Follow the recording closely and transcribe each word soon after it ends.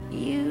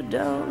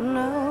don't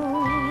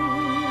know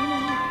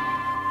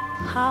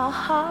how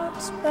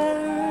hearts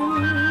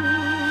burn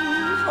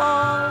for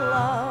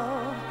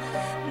love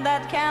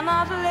that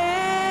cannot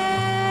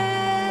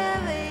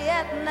live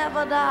yet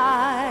never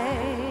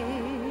dies.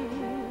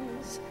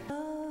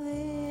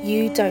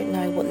 You don't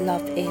know what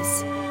love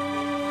is.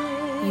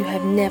 You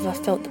have never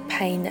felt the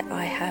pain that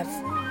I have.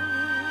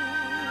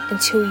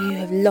 Until you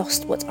have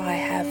lost what I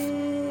have,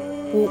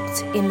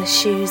 walked in the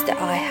shoes that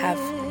I have,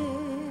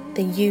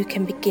 then you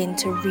can begin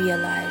to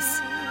realise,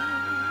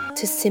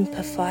 to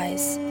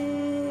sympathise.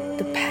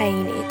 The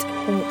pain, it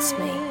haunts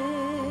me,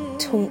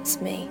 taunts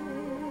me.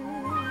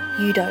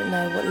 You don't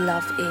know what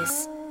love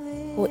is,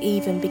 or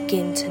even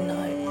begin to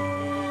know.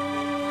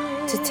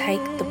 To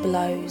take the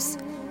blows,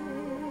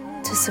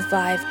 to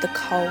survive the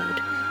cold,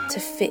 to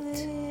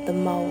fit the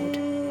mould.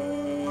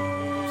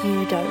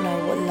 You don't know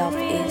what love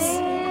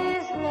is.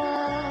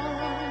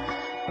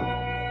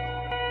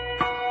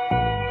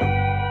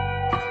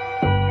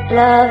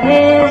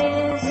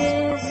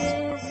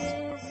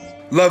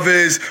 Love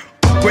is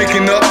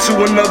waking up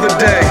to another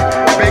day,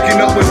 waking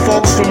up with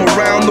folks from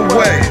around the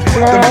way.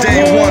 Them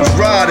day ones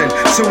riding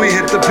till we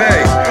hit the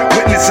pay,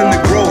 witnessing the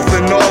growth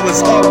and all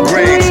its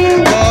upgrades.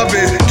 Love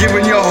is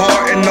giving your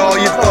heart and all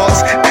your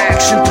thoughts,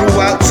 action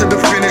throughout to the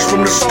finish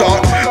from the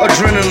start.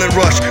 Adrenaline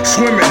rush,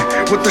 swimming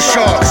with the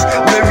sharks,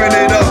 living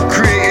it up,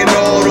 creating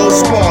all those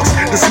sparks.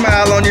 The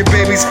smile on your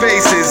baby's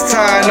faces,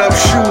 tying up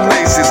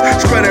shoelaces,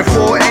 spreading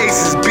 4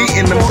 aces,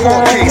 beating them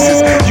court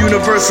cases.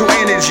 Universal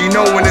energy,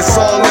 knowing it's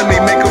all in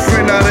me. Make a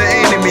friend out of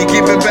enemy,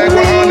 giving back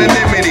with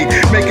anonymity.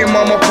 Making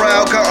mama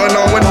proud, counting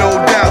on with no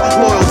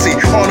doubt. Loyalty,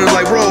 honored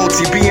like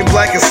royalty, being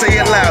black and say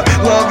it loud.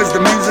 Love is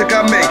the music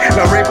I make,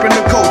 not raping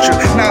the culture,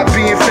 not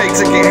being fake,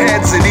 taking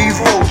heads of these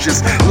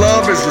vultures.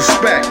 Love is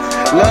respect,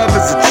 love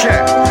is a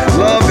check.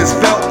 Love is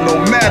felt no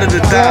matter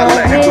the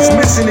dialect. What's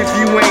missing if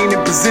you ain't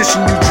in position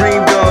you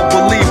dreamed of?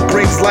 Belief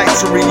brings light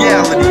to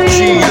reality,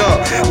 G'd up.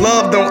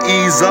 Love don't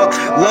ease up,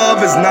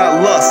 love is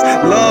not lust,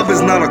 love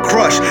is not a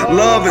crush,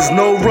 love is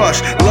no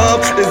rush. Love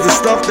is the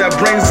stuff that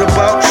brings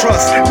about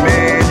trust.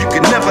 Man, you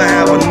can never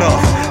have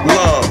enough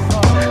love.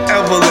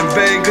 Evelyn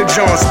Vega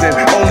Johnston,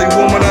 only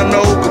woman I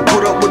know could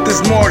put up with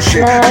this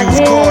Martian.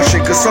 Use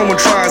caution, cause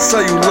someone try and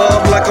sell you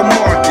love like a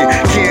market.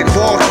 Can't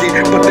walk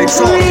it, but they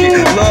talk it.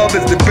 Love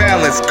is the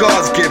balance,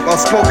 God's gift,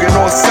 unspoken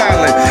or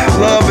silent.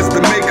 Love is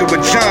the maker of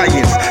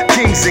giants,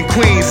 kings and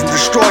queens, and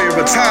destroyer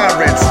of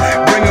tyrants.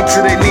 Bring them to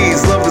their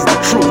knees, love is the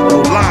truth,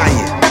 no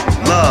lying.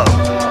 Love,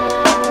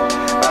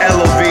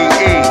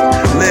 L-O-V-E,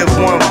 live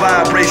one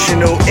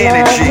vibrational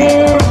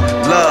energy.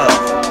 Love,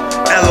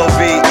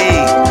 L-O-V-E,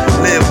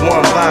 live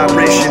one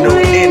vibrational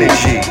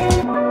energy.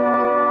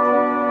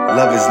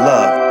 Love is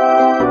love.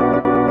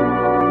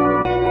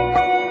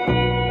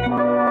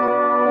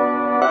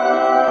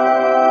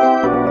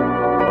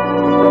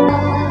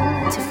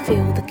 To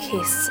feel the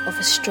kiss of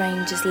a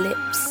stranger's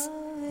lips.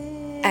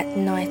 At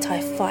night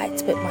I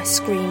fight, but my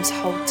screams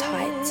hold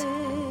tight.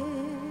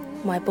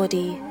 My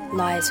body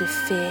lies with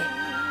fear,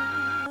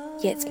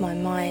 yet my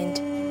mind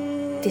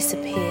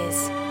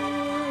disappears.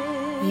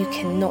 You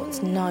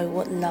cannot know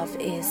what love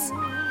is.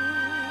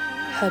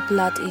 Her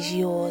blood is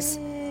yours,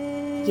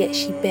 yet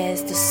she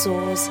bears the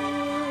sores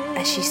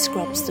as she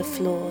scrubs the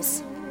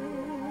floors.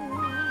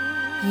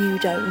 You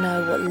don't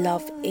know what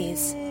love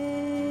is.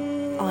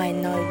 I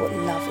know what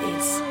love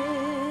is.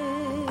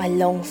 I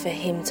long for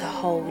him to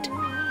hold.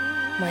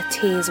 My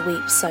tears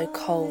weep so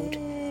cold.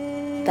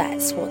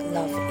 That's what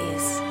love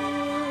is.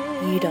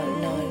 You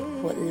don't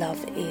know what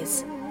love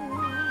is.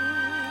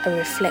 A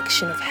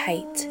reflection of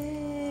hate.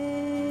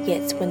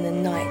 Yet when the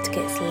night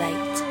gets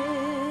late,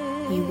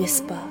 you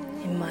whisper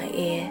in my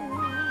ear,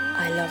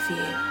 I love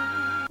you.